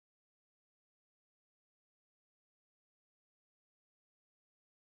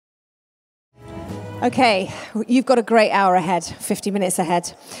Okay, you've got a great hour ahead, 50 minutes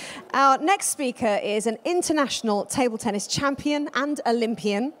ahead. Our next speaker is an international table tennis champion and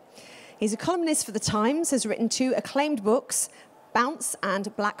Olympian. He's a columnist for The Times, has written 2 acclaimed books, Bounce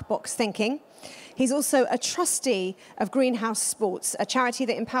and Black Box Thinking. He's also a trustee of Greenhouse Sports, a charity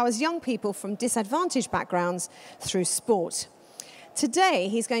that empowers young people from disadvantaged backgrounds through sport. Today,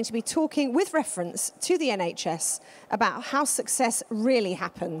 he's going to be talking with reference to the NHS about how success really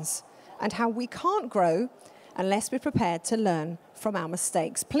happens and how we can't grow unless we're prepared to learn from our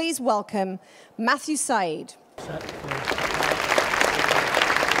mistakes. Please welcome Matthew Syed.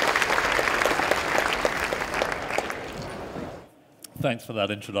 Thanks for that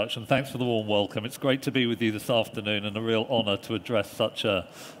introduction. Thanks for the warm welcome. It's great to be with you this afternoon and a real honour to address such a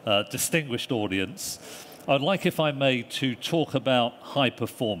distinguished audience. I'd like, if I may, to talk about high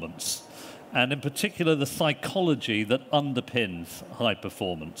performance, and in particular the psychology that underpins high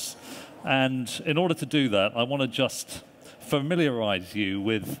performance. And in order to do that, I want to just familiarise you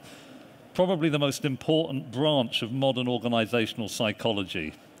with probably the most important branch of modern organisational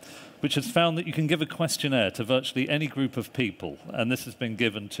psychology, which has found that you can give a questionnaire to virtually any group of people, and this has been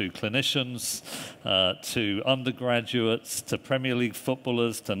given to clinicians, to undergraduates, to Premier League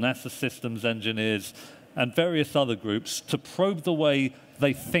footballers, to NASA systems engineers, and various other groups to probe the way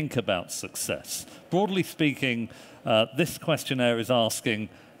they think about success. Broadly speaking, this questionnaire is asking,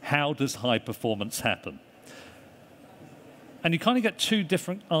 how does high performance happen? And you kind of get 2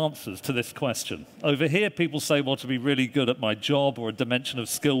 different answers to this question. Over here, people say, well, to be really good at my job or a dimension of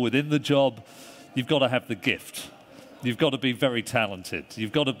skill within the job, you've got to have the gift. You've got to be very talented.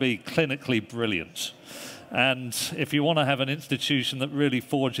 You've got to be clinically brilliant. And if you want to have an institution that really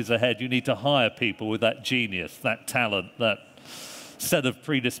forges ahead, you need to hire people with that genius, that talent, that set of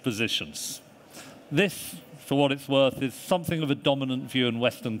predispositions. This, for what it's worth, is something of a dominant view in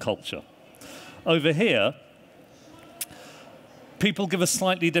Western culture. Over here, people give a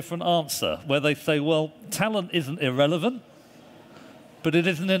slightly different answer, where they say, well, talent isn't irrelevant, but it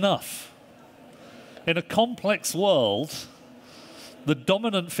isn't enough. In a complex world, the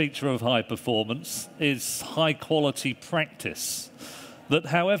dominant feature of high performance is high-quality practice, that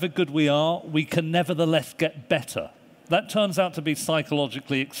however good we are, we can nevertheless get better. That turns out to be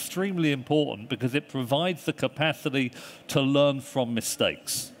psychologically extremely important because it provides the capacity to learn from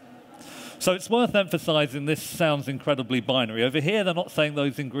mistakes. So it's worth emphasizing this sounds incredibly binary. Over here, they're not saying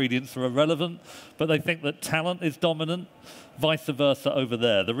those ingredients are irrelevant, but they think that talent is dominant, vice versa over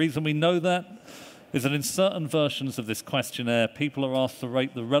there. The reason we know that is that in certain versions of this questionnaire, people are asked to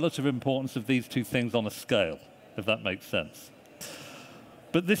rate the relative importance of these 2 things on a scale, if that makes sense.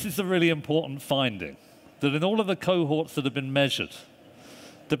 But this is a really important finding, that in all of the cohorts that have been measured,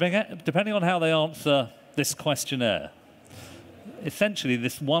 depending on how they answer this questionnaire, essentially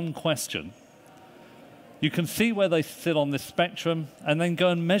this one question, you can see where they sit on this spectrum and then go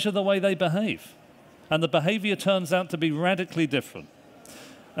and measure the way they behave. And the behavior turns out to be radically different.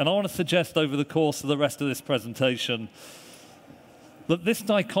 And I want to suggest over the course of the rest of this presentation that this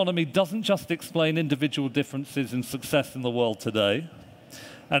dichotomy doesn't just explain individual differences in success in the world today,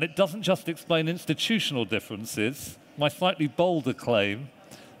 and it doesn't just explain institutional differences. My slightly bolder claim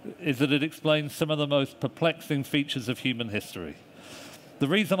is that it explains some of the most perplexing features of human history. The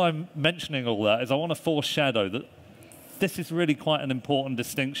reason I'm mentioning all that is I want to foreshadow that this is really quite an important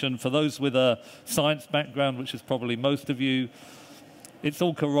distinction. For those with a science background, which is probably most of you, it's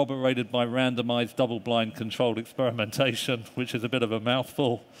all corroborated by randomized, double-blind, controlled experimentation, which is a bit of a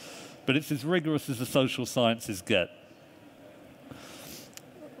mouthful, but it's as rigorous as the social sciences get.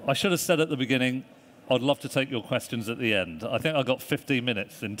 I should have said at the beginning, I'd love to take your questions at the end. I think I've got 15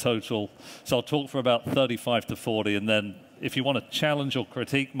 minutes in total, so I'll talk for about 35 to 40, and then if you want to challenge or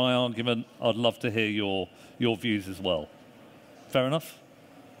critique my argument, I'd love to hear your views as well. Fair enough?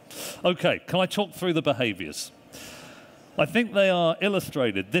 Okay, can I talk through the behaviors? I think they are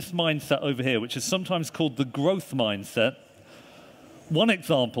illustrated, this mindset over here, which is sometimes called the growth mindset. One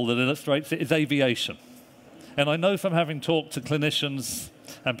example that illustrates it is aviation. And I know from having talked to clinicians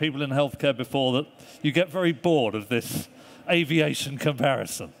and people in healthcare before that you get very bored of this aviation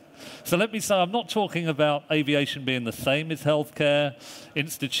comparison. So let me say, I'm not talking about aviation being the same as healthcare,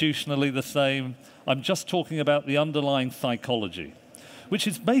 institutionally the same. I'm just talking about the underlying psychology, which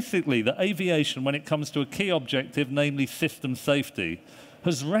is basically that aviation, when it comes to a key objective, namely system safety,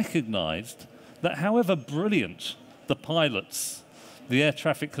 has recognized that however brilliant the pilots, the air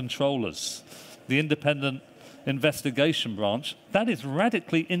traffic controllers, the independent investigation branch, that is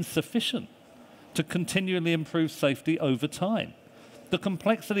radically insufficient to continually improve safety over time. The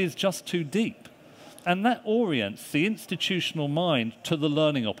complexity is just too deep. And that orients the institutional mind to the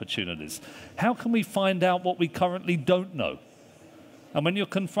learning opportunities. How can we find out what we currently don't know? And when you're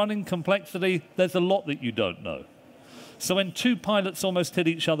confronting complexity, there's a lot that you don't know. So when two pilots almost hit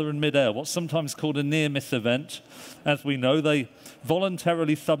each other in midair, what's sometimes called a near-miss event, as we know, they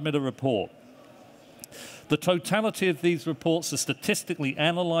voluntarily submit a report. The totality of these reports are statistically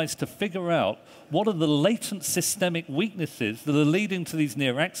analyzed to figure out what are the latent systemic weaknesses that are leading to these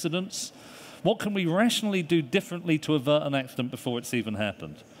near accidents. What can we rationally do differently to avert an accident before it's even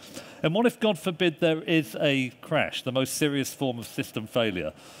happened? And what if, God forbid, there is a crash, the most serious form of system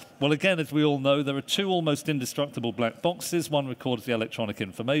failure? Well, again, as we all know, there are two almost indestructible black boxes. One records the electronic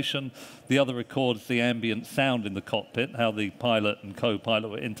information. The other records the ambient sound in the cockpit, how the pilot and co-pilot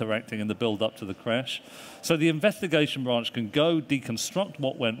were interacting in the build-up to the crash. So the investigation branch can go, deconstruct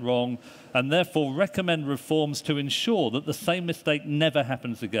what went wrong, and therefore recommend reforms to ensure that the same mistake never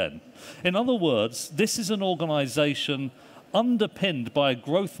happens again. In other words, this is an organization underpinned by a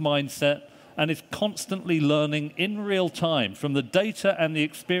growth mindset and is constantly learning in real time from the data and the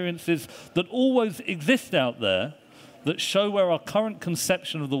experiences that always exist out there that show where our current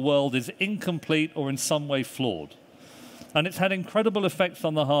conception of the world is incomplete or in some way flawed. And it's had incredible effects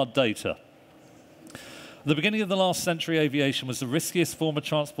on the hard data. At the beginning of the last century, aviation was the riskiest form of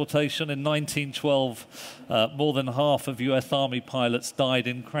transportation. In 1912, more than half of US Army pilots died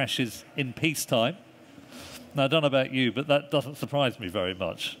in crashes in peacetime. Now, I don't know about you, but that doesn't surprise me very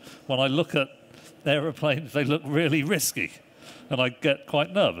much. When I look at aeroplanes, they look really risky, and I get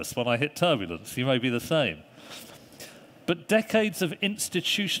quite nervous when I hit turbulence. You may be the same. But decades of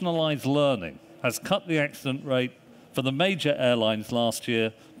institutionalized learning has cut the accident rate for the major airlines last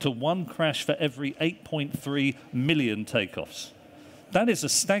year to 1 crash for every 8.3 million takeoffs. That is a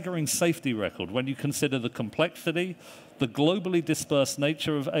staggering safety record when you consider the complexity, the globally dispersed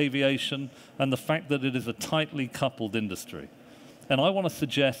nature of aviation, and the fact that it is a tightly coupled industry. And I want to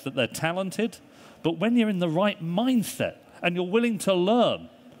suggest that they're talented, but when you're in the right mindset and you're willing to learn,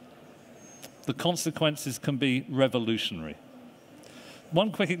 the consequences can be revolutionary.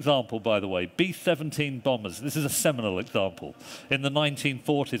 One quick example, by the way, B-17 bombers. This is a seminal example. In the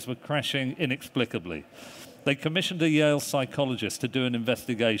 1940s, were crashing inexplicably. They commissioned a Yale psychologist to do an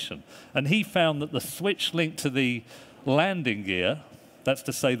investigation, and he found that the switch linked to the landing gear, that's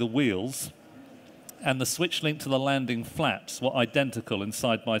to say the wheels, and the switch linked to the landing flaps were identical in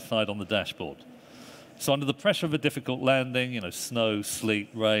side by side on the dashboard. So under the pressure of a difficult landing, snow, sleet,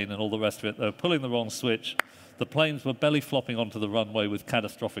 rain, and all the rest of it, they were pulling the wrong switch. The planes were belly flopping onto the runway with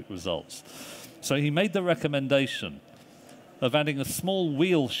catastrophic results. So he made the recommendation of adding a small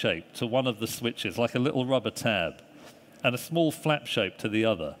wheel shape to one of the switches, like a little rubber tab, and a small flap shape to the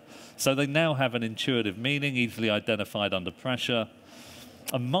other. So they now have an intuitive meaning, easily identified under pressure.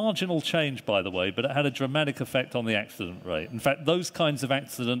 A marginal change, by the way, but it had a dramatic effect on the accident rate. In fact, those kinds of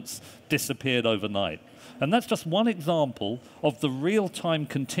accidents disappeared overnight. And that's just one example of the real-time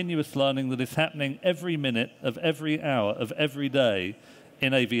continuous learning that is happening every minute of every hour of every day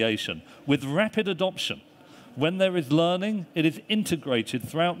in aviation, with rapid adoption. When there is learning, it is integrated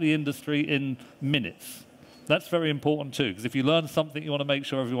throughout the industry in minutes. That's very important too, because if you learn something, you want to make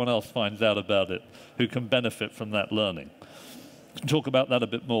sure everyone else finds out about it who can benefit from that learning. We can talk about that a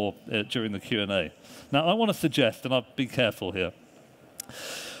bit more during the Q&A. Now, I want to suggest, and I'll be careful here,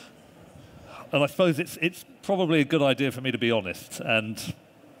 and I suppose it's probably a good idea for me to be honest, and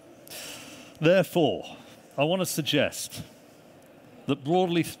therefore, I want to suggest that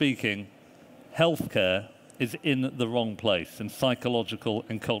broadly speaking, healthcare is in the wrong place in psychological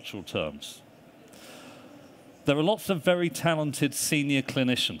and cultural terms. There are lots of very talented senior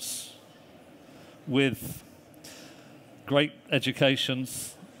clinicians with great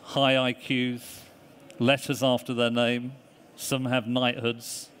educations, high IQs, letters after their name. Some have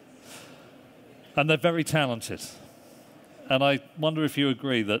knighthoods. And they're very talented. And I wonder if you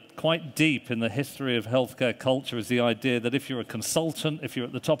agree that quite deep in the history of healthcare culture is the idea that if you're a consultant, if you're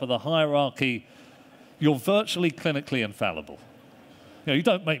at the top of the hierarchy, you're virtually clinically infallible. You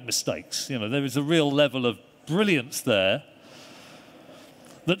don't make mistakes. There is a real level of brilliance there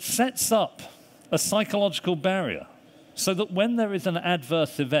that sets up a psychological barrier so that when there is an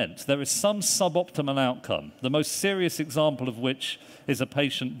adverse event, there is some suboptimal outcome, the most serious example of which is a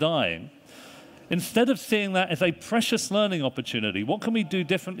patient dying. Instead of seeing that as a precious learning opportunity, what can we do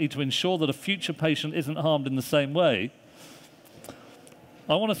differently to ensure that a future patient isn't harmed in the same way?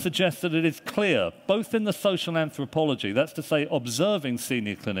 I want to suggest that it is clear, both in the social anthropology, that's to say observing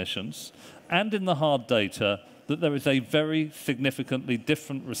senior clinicians, and in the hard data, that there is a very significantly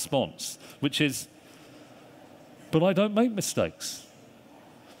different response, which is, but I don't make mistakes.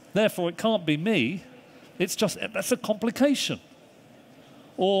 Therefore, it can't be me. that's a complication.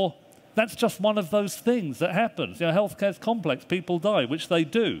 Or that's just one of those things that happens. You know, healthcare's complex, people die, which they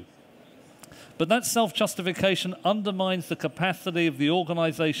do. But that self-justification undermines the capacity of the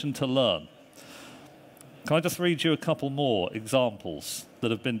organization to learn. Can I just read you a couple more examples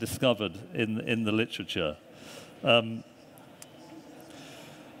that have been discovered in the literature?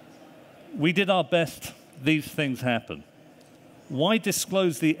 We did our best, these things happen. Why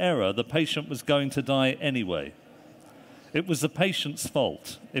disclose the error? The patient was going to die anyway. It was the patient's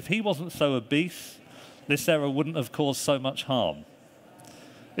fault. If he wasn't so obese, this error wouldn't have caused so much harm.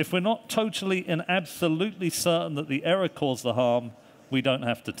 If we're not totally and absolutely certain that the error caused the harm, we don't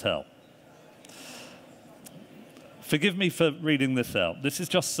have to tell. Forgive me for reading this out. This is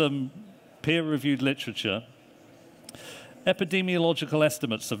just some peer-reviewed literature. Epidemiological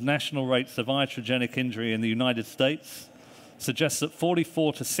estimates of national rates of iatrogenic injury in the United States suggest that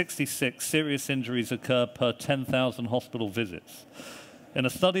 44 to 66 serious injuries occur per 10,000 hospital visits. In a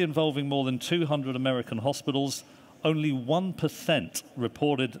study involving more than 200 American hospitals, only 1%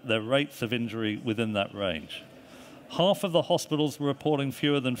 reported their rates of injury within that range. Half of the hospitals were reporting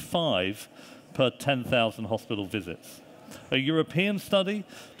fewer than 5 per 10,000 hospital visits. A European study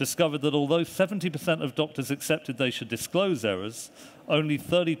discovered that although 70% of doctors accepted they should disclose errors, only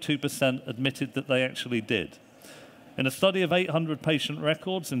 32% admitted that they actually did. In a study of 800 patient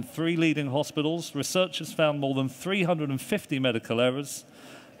records in 3 leading hospitals, researchers found more than 350 medical errors.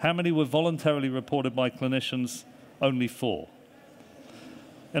 How many were voluntarily reported by clinicians? Only 4.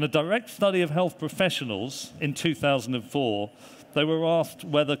 In a direct study of health professionals in 2004, they were asked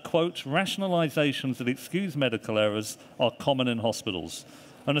whether, quote, rationalizations that excuse medical errors are common in hospitals.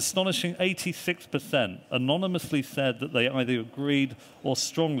 An astonishing 86% anonymously said that they either agreed or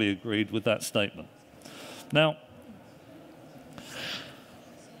strongly agreed with that statement. Now,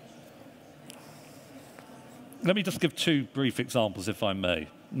 let me just give 2 brief examples, if I may.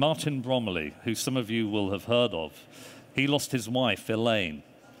 Martin Bromley, who some of you will have heard of, he lost his wife, Elaine.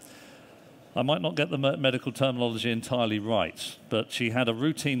 I might not get the medical terminology entirely right, but she had a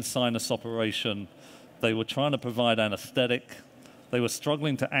routine sinus operation. They were trying to provide anesthetic. They were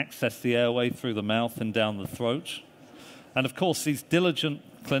struggling to access the airway through the mouth and down the throat. And of course, these diligent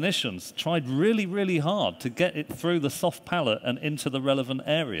clinicians tried really, really hard to get it through the soft palate and into the relevant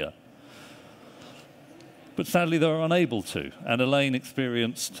area. But sadly, they were unable to, and Elaine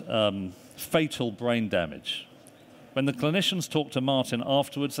experienced fatal brain damage. When the clinicians talked to Martin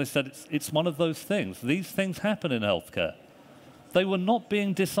afterwards, they said, it's one of those things. These things happen in healthcare. They were not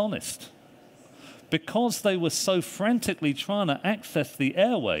being dishonest. Because they were so frantically trying to access the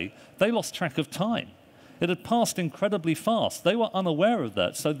airway, they lost track of time. It had passed incredibly fast. They were unaware of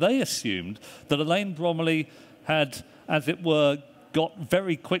that, so they assumed that Elaine Bromley had, as it were, got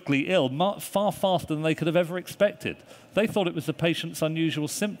very quickly ill, far faster than they could have ever expected. They thought it was the patient's unusual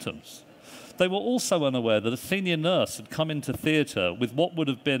symptoms. They were also unaware that a senior nurse had come into theatre with what would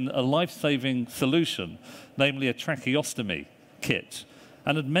have been a life-saving solution, namely a tracheostomy kit,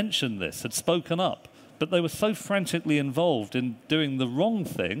 and had mentioned this, had spoken up, but they were so frantically involved in doing the wrong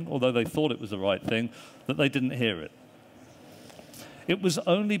thing, although they thought it was the right thing, that they didn't hear it. It was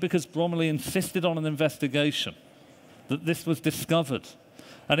only because Bromley insisted on an investigation that this was discovered.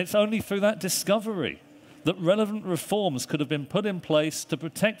 And it's only through that discovery that relevant reforms could have been put in place to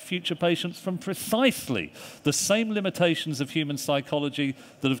protect future patients from precisely the same limitations of human psychology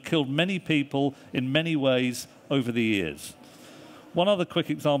that have killed many people in many ways over the years. One other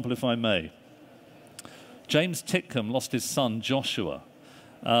quick example, if I may. James Titcomb lost his son, Joshua.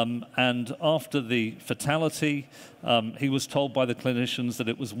 And after the fatality, he was told by the clinicians that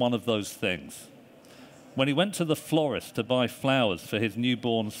it was one of those things. When he went to the florist to buy flowers for his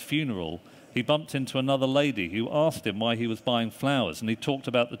newborn's funeral, he bumped into another lady who asked him why he was buying flowers, and he talked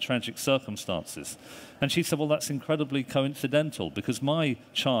about the tragic circumstances. And she said, well, that's incredibly coincidental, because my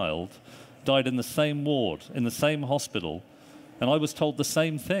child died in the same ward, in the same hospital, and I was told the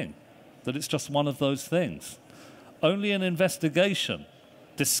same thing, that it's just one of those things. Only an investigation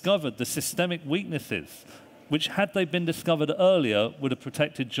discovered the systemic weaknesses, which, had they been discovered earlier, would have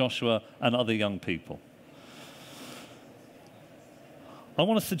protected Joshua and other young people. I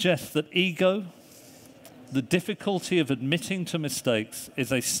want to suggest that ego, the difficulty of admitting to mistakes,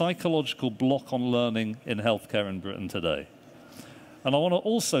 is a psychological block on learning in healthcare in Britain today. And I want to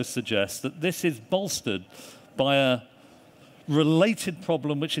also suggest that this is bolstered by a related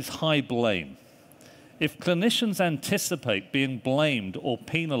problem, which is high blame. If clinicians anticipate being blamed or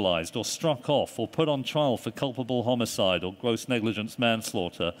penalized or struck off or put on trial for culpable homicide or gross negligence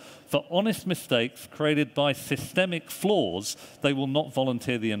manslaughter for honest mistakes created by systemic flaws, they will not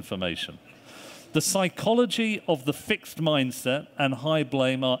volunteer the information. The psychology of the fixed mindset and high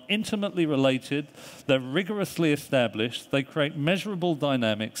blame are intimately related. They're rigorously established. They create measurable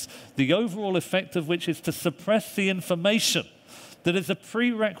dynamics, the overall effect of which is to suppress the information that is a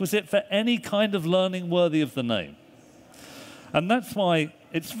prerequisite for any kind of learning worthy of the name. And that's why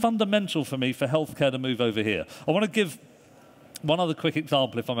it's fundamental for me for healthcare to move over here. I want to give one other quick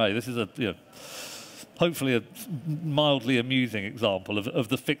example, if I may. This is hopefully a mildly amusing example of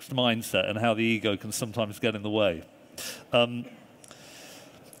the fixed mindset and how the ego can sometimes get in the way.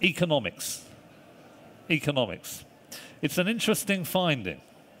 Economics. Economics. It's an interesting finding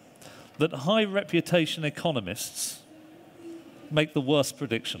that high reputation economists make the worst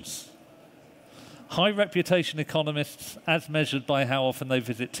predictions. High reputation economists, as measured by how often they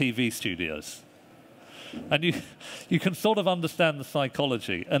visit TV studios. And you can sort of understand the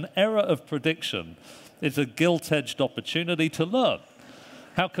psychology. An error of prediction is a gilt-edged opportunity to learn.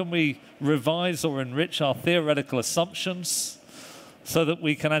 How can we revise or enrich our theoretical assumptions so that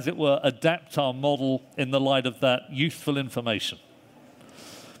we can, as it were, adapt our model in the light of that useful information?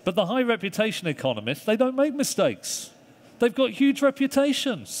 But the high reputation economists, they don't make mistakes. They've got huge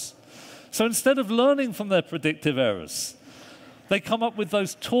reputations. So instead of learning from their predictive errors, they come up with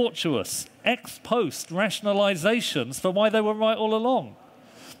those tortuous ex-post rationalizations for why they were right all along.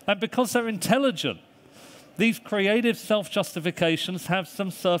 And because they're intelligent, these creative self-justifications have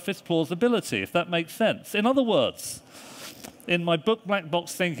some surface plausibility, if that makes sense. In other words, in my book, Black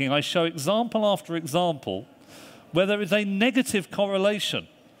Box Thinking, I show example after example where there is a negative correlation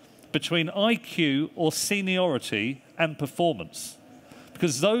between IQ or seniority and performance.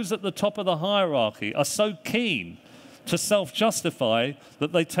 Because those at the top of the hierarchy are so keen to self-justify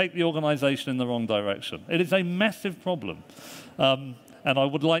that they take the organization in the wrong direction. It is a massive problem. And I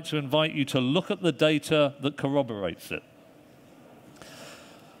would like to invite you to look at the data that corroborates it.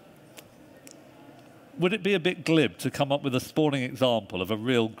 Would it be a bit glib to come up with a sporting example of a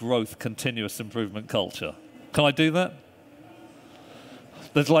real growth, continuous improvement culture? Can I do that?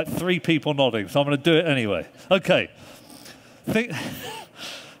 There's like 3 people nodding, so I'm going to do it anyway. Okay.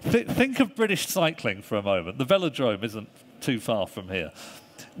 Think of British cycling for a moment. The velodrome isn't too far from here.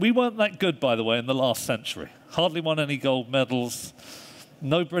 We weren't that good, by the way, in the last century. Hardly won any gold medals.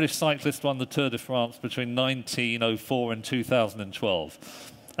 No British cyclist won the Tour de France between 1904 and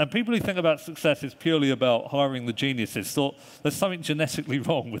 2012. And people who think about success is purely about hiring the geniuses thought there's something genetically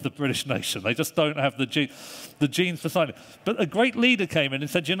wrong with the British nation. They just don't have the genes for cycling. But a great leader came in and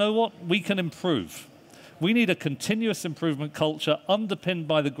said, you know what? We can improve. We need a continuous improvement culture underpinned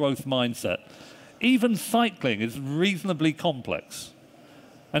by the growth mindset. Even cycling is reasonably complex.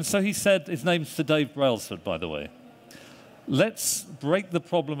 And so he said, his name's Sir Dave Brailsford, by the way, let's break the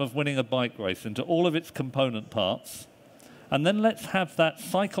problem of winning a bike race into all of its component parts, and then let's have that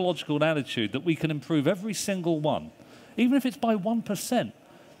psychological attitude that we can improve every single one. Even if it's by 1%,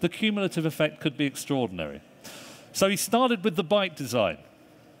 the cumulative effect could be extraordinary. So he started with the bike design.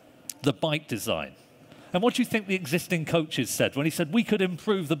 The bike design. And what do you think the existing coaches said when he said we could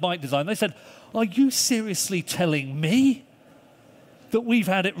improve the bike design? They said, are you seriously telling me that we've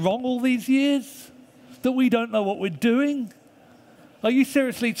had it wrong all these years? That we don't know what we're doing? Are you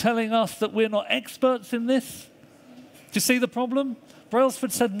seriously telling us that we're not experts in this? Do you see the problem?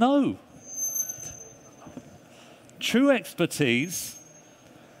 Brailsford said no. True expertise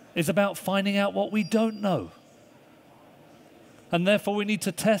is about finding out what we don't know. And therefore we need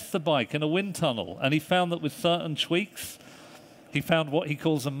to test the bike in a wind tunnel. And he found that with certain tweaks, he found what he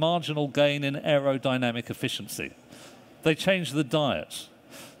calls a marginal gain in aerodynamic efficiency. They changed the diet.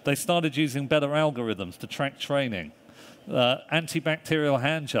 They started using better algorithms to track training, antibacterial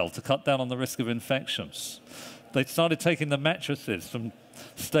hand gel to cut down on the risk of infections. They started taking the mattresses from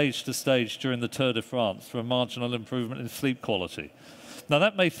stage to stage during the Tour de France for a marginal improvement in sleep quality. Now,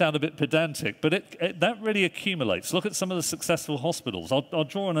 that may sound a bit pedantic, but that really accumulates. Look at some of the successful hospitals. I'll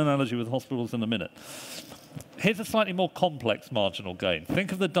draw an analogy with hospitals in a minute. Here's a slightly more complex marginal gain.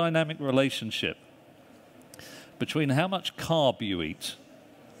 Think of the dynamic relationship between how much carb you eat,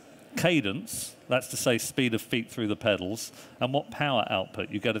 cadence, that's to say speed of feet through the pedals, and what power output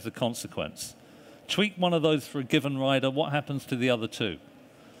you get as a consequence. Tweak one of those for a given rider, what happens to the other two?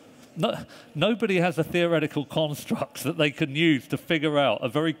 Nobody has a theoretical construct that they can use to figure out a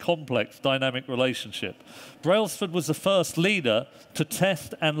very complex dynamic relationship. Brailsford was the first leader to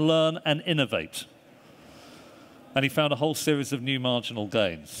test and learn and innovate. And he found a whole series of new marginal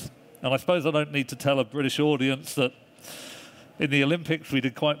gains. And I suppose I don't need to tell a British audience that in the Olympics we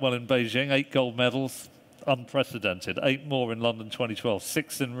did quite well in Beijing, 8 gold medals, unprecedented, 8 more in London 2012,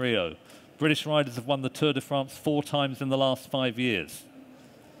 6 in Rio. British riders have won the Tour de France 4 times in the last 5 years.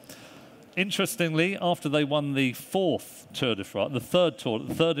 interestingly, after they won the fourth Tour de France, the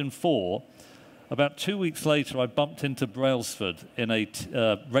third in four, about 2 weeks later, I bumped into Brailsford in a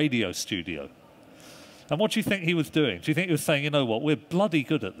radio studio. And what do you think he was doing? Do you think he was saying, you know what, we're bloody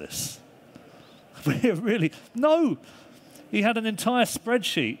good at this? We're really... No! He had an entire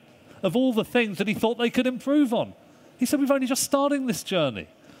spreadsheet of all the things that he thought they could improve on. He said, we've only just started this journey.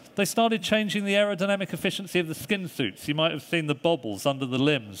 They started changing the aerodynamic efficiency of the skin suits. You might have seen the bobbles under the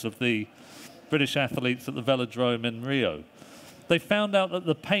limbs of the British athletes at the velodrome in Rio. They found out that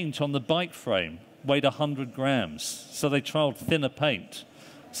the paint on the bike frame weighed 100 grams, so they trialled thinner paint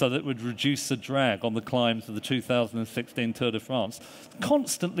so that it would reduce the drag on the climbs of the 2016 Tour de France.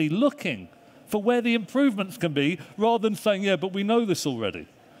 Constantly looking for where the improvements can be, rather than saying, yeah, but we know this already.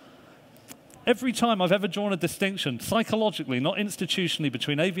 Every time I've ever drawn a distinction, psychologically, not institutionally,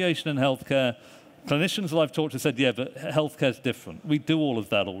 between aviation and healthcare, clinicians that I've talked to said, yeah, but healthcare's different. We do all of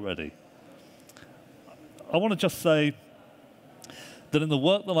that already. I want to just say that in the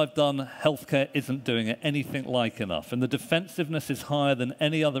work that I've done, healthcare isn't doing it anything like enough. And the defensiveness is higher than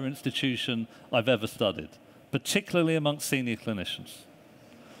any other institution I've ever studied, particularly amongst senior clinicians.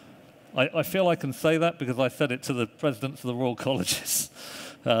 I feel I can say that because I said it to the presidents of the Royal Colleges.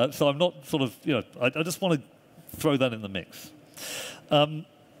 So I'm not sort of, you know, I just want to throw that in the mix.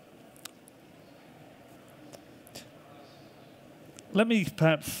 Let me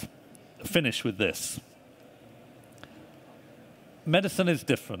perhaps finish with this. Medicine is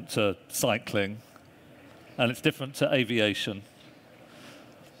different to cycling, and it's different to aviation.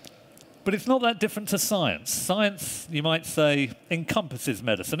 But it's not that different to science. Science, you might say, encompasses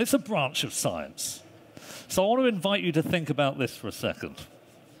medicine. It's a branch of science. So I want to invite you to think about this for a second.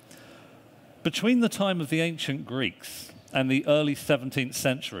 Between the time of the ancient Greeks and the early 17th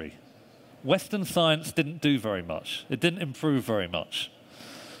century, Western science didn't do very much. It didn't improve very much.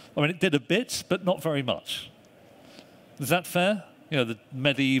 I mean, it did a bit, but not very much. Is that fair? You know, the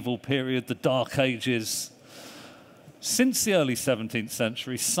medieval period, the Dark Ages. Since the early 17th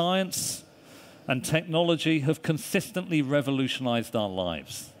century, science and technology have consistently revolutionized our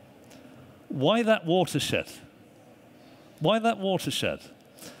lives. Why that watershed? Why that watershed?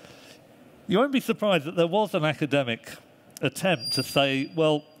 You won't be surprised that there was an academic attempt to say,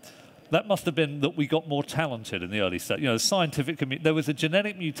 well, that must have been that we got more talented in the early stage. You know, scientific community, there was a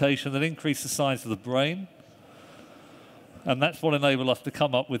genetic mutation that increased the size of the brain, and that's what enabled us to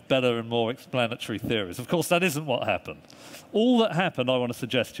come up with better and more explanatory theories. Of course, that isn't what happened. All that happened, I want to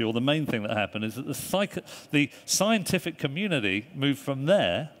suggest to you, or the main thing that happened, is that the scientific community moved from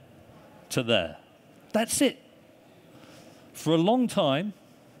there to there. That's it. For a long time,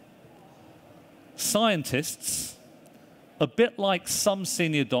 scientists, a bit like some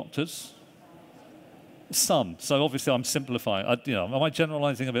senior doctors, so obviously I'm simplifying, am I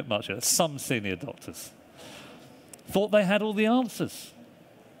generalizing a bit much here? Some senior doctors thought they had all the answers.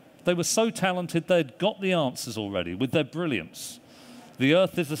 They were so talented, they'd got the answers already with their brilliance. The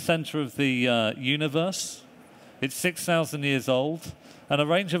Earth is the center of the universe. It's 6,000 years old, and a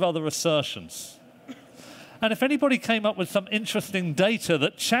range of other assertions. And if anybody came up with some interesting data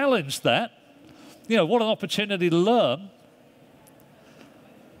that challenged that, you know, what an opportunity to learn,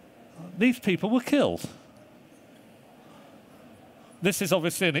 these people were killed. This is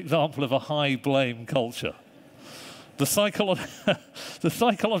obviously an example of a high blame culture. The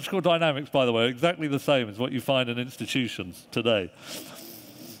psychological dynamics, by the way, are exactly the same as what you find in institutions today.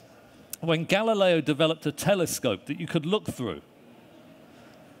 When Galileo developed a telescope that you could look through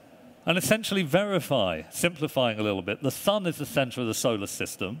and essentially verify, simplifying a little bit, the sun is the center of the solar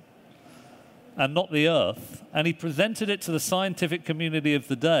system and not the Earth, and he presented it to the scientific community of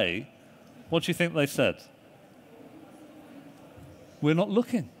the day, what do you think they said? We're not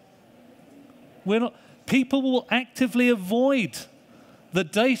looking. We're not. People will actively avoid the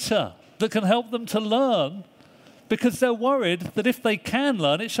data that can help them to learn because they're worried that if they can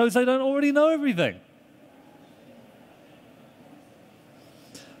learn, it shows they don't already know everything.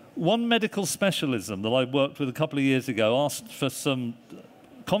 One medical specialism that I worked with a couple of years ago asked for some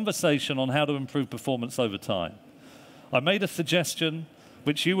conversation on how to improve performance over time. I made a suggestion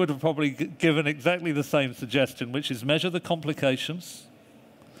which you would have probably given exactly the same suggestion, which is measure the complications,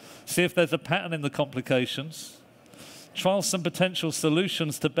 see if there's a pattern in the complications, trial some potential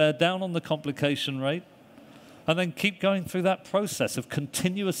solutions to bear down on the complication rate, and then keep going through that process of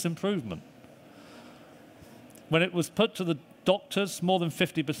continuous improvement. When it was put to the doctors, more than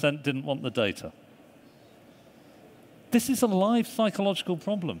 50% didn't want the data. This is a live psychological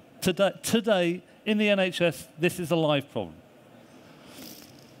problem. Today, in the NHS, this is a live problem.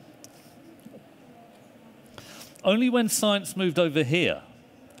 Only when science moved over here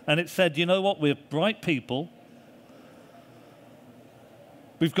And it said, you know what, we're bright people,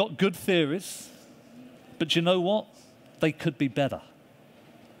 we've got good theories, but you know what? They could be better.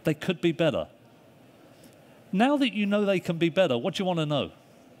 They could be better. Now that you know they can be better, what do you want to know?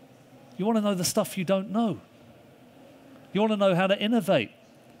 You want to know the stuff you don't know. You want to know how to innovate.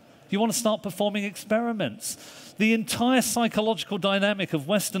 You want to start performing experiments. The entire psychological dynamic of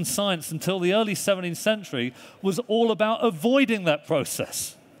Western science until the early 17th century was all about avoiding that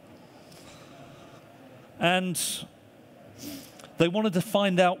process. And they wanted to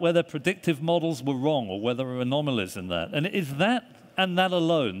find out whether predictive models were wrong or whether there were anomalies in that. And it is that and that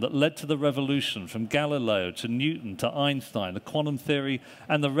alone that led to the revolution from Galileo to Newton to Einstein, the quantum theory,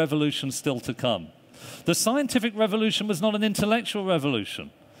 and the revolution still to come. The scientific revolution was not an intellectual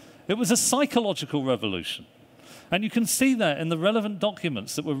revolution. It was a psychological revolution. And you can see that in the relevant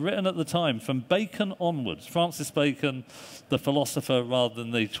documents that were written at the time, from Bacon onwards. Francis Bacon, the philosopher rather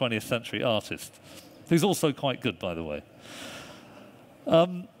than the 20th century artist, who's also quite good, by the way.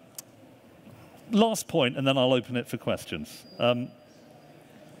 Last point, and then I'll open it for questions.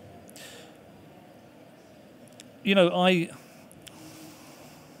 You know,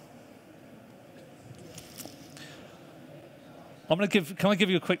 can I give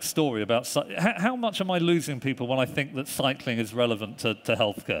you a quick story about how much am I losing people when I think that cycling is relevant to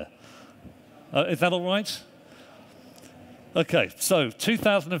healthcare? Is that all right? Okay, so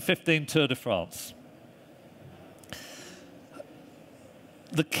 2015 Tour de France.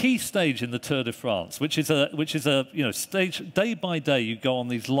 The key stage in the Tour de France, which is a stage, day by day you go on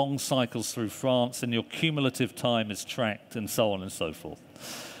these long cycles through France and your cumulative time is tracked and so on and so forth.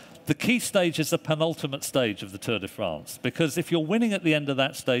 The key stage is the penultimate stage of the Tour de France, because if you're winning at the end of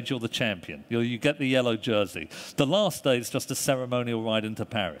that stage, you're the champion. You get the yellow jersey. The last day is just a ceremonial ride into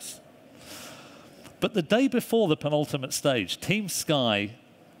Paris. But the day before the penultimate stage, Team Sky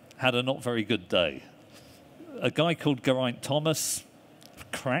had a not very good day. A guy called Geraint Thomas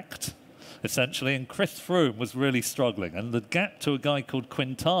cracked, essentially, and Chris Froome was really struggling. And the gap to a guy called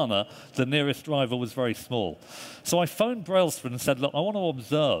Quintana, the nearest driver, was very small. So I phoned Brailsford and said, look, I want to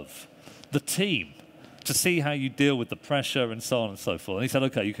observe the team to see how you deal with the pressure and so on and so forth. And he said,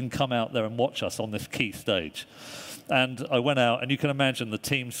 OK, you can come out there and watch us on this key stage. And I went out, and you can imagine the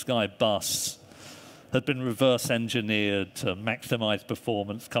Team Sky bus had been reverse engineered to maximize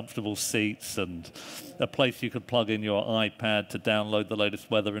performance, comfortable seats, and a place you could plug in your iPad to download the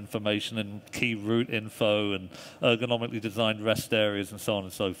latest weather information and key route info and ergonomically designed rest areas and so on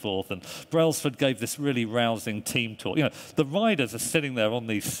and so forth. And Brailsford gave this really rousing team talk. You know, the riders are sitting there on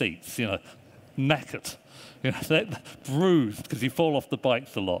these seats, you know, knackered, you know, they're bruised because you fall off the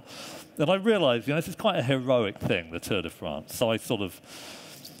bikes a lot. And I realized, you know, this is quite a heroic thing, the Tour de France. So I sort of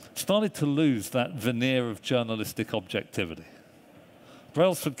started to lose that veneer of journalistic objectivity.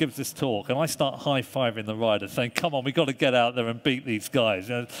 Brailsford gives this talk, and I start high-fiving the riders, saying, come on, we've got to get out there and beat these guys.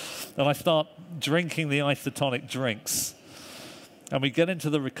 You know? And I start drinking the isotonic drinks. And we get into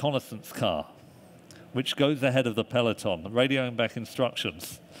the reconnaissance car, which goes ahead of the peloton, radioing back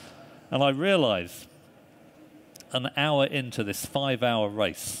instructions. And I realize, an hour into this 5-hour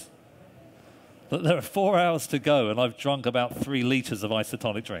race, that there are 4 hours to go, and I've drunk about 3 liters of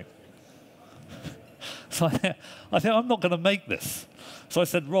isotonic drink. So I think I'm not going to make this. So I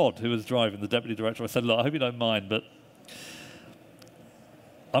said, Rod, who was driving, the deputy director, I said, look, I hope you don't mind, but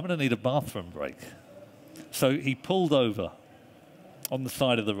I'm going to need a bathroom break. So he pulled over on the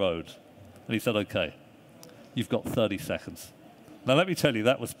side of the road, and he said, OK, you've got 30 seconds. Now, let me tell you,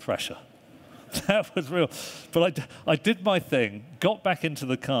 that was pressure. That was real. But I did my thing, got back into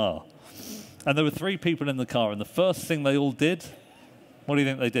the car, and there were 3 people in the car, and the first thing they all did, what do you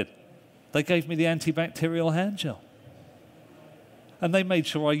think they did? They gave me the antibacterial hand gel. And they made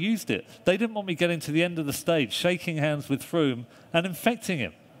sure I used it. They didn't want me getting to the end of the stage, shaking hands with Froome and infecting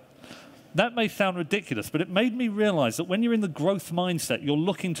him. That may sound ridiculous, but it made me realize that when you're in the growth mindset, you're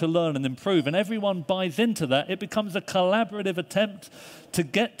looking to learn and improve, and everyone buys into that, it becomes a collaborative attempt to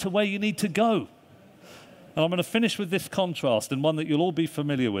get to where you need to go. And I'm going to finish with this contrast, and one that you'll all be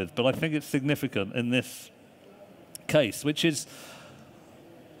familiar with, but I think it's significant in this case, which is,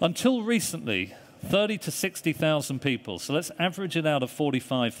 until recently, 30 to 60,000 people, so let's average it out of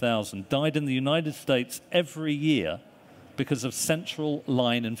 45,000, died in the United States every year because of central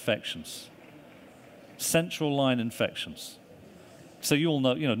line infections. Central line infections. So you all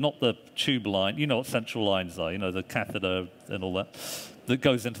know, you know, not the tube line, you know what central lines are, you know, the catheter and all that, that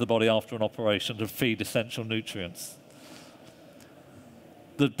goes into the body after an operation to feed essential nutrients.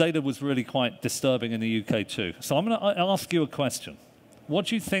 The data was really quite disturbing in the UK too. So I'm going to ask you a question. What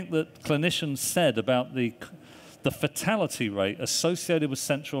do you think that clinicians said about the the fatality rate associated with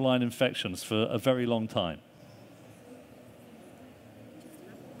central line infections for a very long time.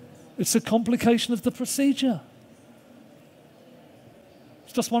 It's a complication of the procedure.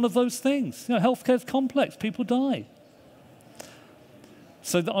 It's just one of those things. You know, healthcare is complex. People die.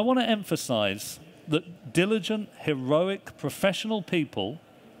 So I want to emphasize that diligent, heroic, professional people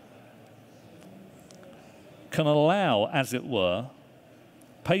can allow, as it were,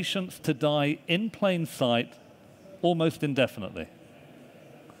 patients to die in plain sight almost indefinitely.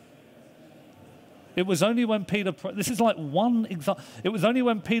 It was only when this is like one example. It was only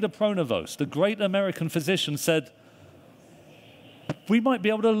when Peter Pronovost, a great American physician, said, we might be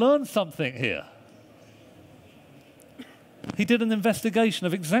able to learn something here. He did an investigation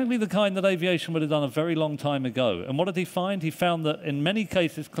of exactly the kind that aviation would have done a very long time ago. And what did he find? He found that in many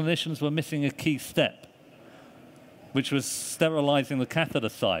cases, clinicians were missing a key step, which was sterilizing the catheter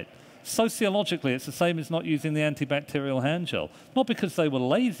site. Sociologically, it's the same as not using the antibacterial hand gel. Not because they were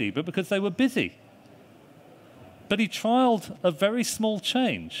lazy, but because they were busy. But he trialed a very small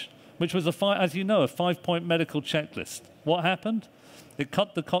change, which was, as you know, a 5-point medical checklist. What happened? It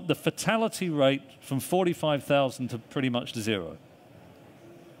cut the fatality rate from 45,000 to pretty much zero.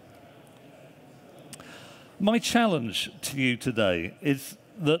 My challenge to you today is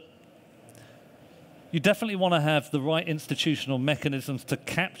that you definitely want to have the right institutional mechanisms to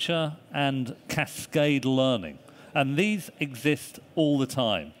capture and cascade learning. And these exist all the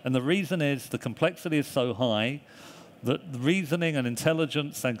time. And the reason is the complexity is so high that reasoning and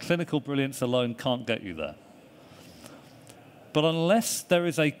intelligence and clinical brilliance alone can't get you there. But unless there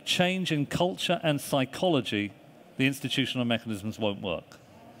is a change in culture and psychology, the institutional mechanisms won't work.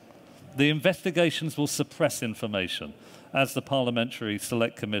 The investigations will suppress information, as the Parliamentary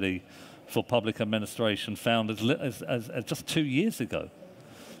Select Committee for Public Administration found as just 2 years ago.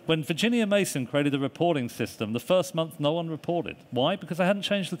 When Virginia Mason created the reporting system, the first month no one reported. Why? Because they hadn't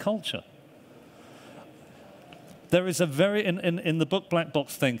changed the culture. There is a very, in the book Black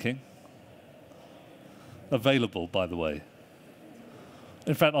Box Thinking, available, by the way.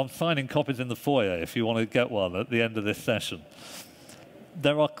 In fact, I'm signing copies in the foyer if you want to get one at the end of this session.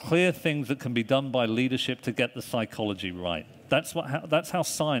 There are clear things that can be done by leadership to get the psychology right. That's how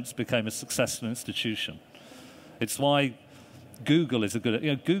science became a successful institution. It's why Google is a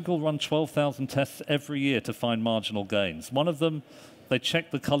good... Google run 12,000 tests every year to find marginal gains. One of them, they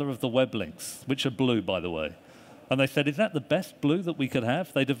checked the color of the web links, which are blue, by the way. And they said, is that the best blue that we could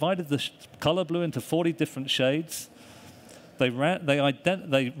have? They divided the color blue into 40 different shades. They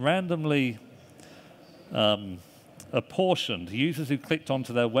randomly apportioned users who clicked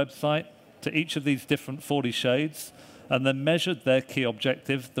onto their website to each of these different 40 shades and then measured their key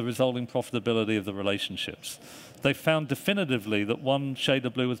objective, the resulting profitability of the relationships. They found definitively that one shade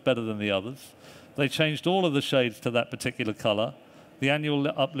of blue was better than the others. They changed all of the shades to that particular color. The annual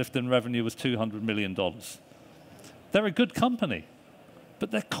uplift in revenue was $200 million. They're a good company, but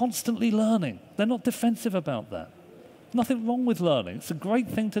they're constantly learning. They're not defensive about that. Nothing wrong with learning. It's a great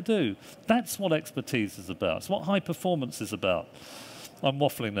thing to do. That's what expertise is about. It's what high performance is about. I'm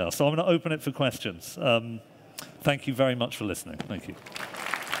waffling now, so I'm going to open it for questions. Thank you very much for listening. Thank you.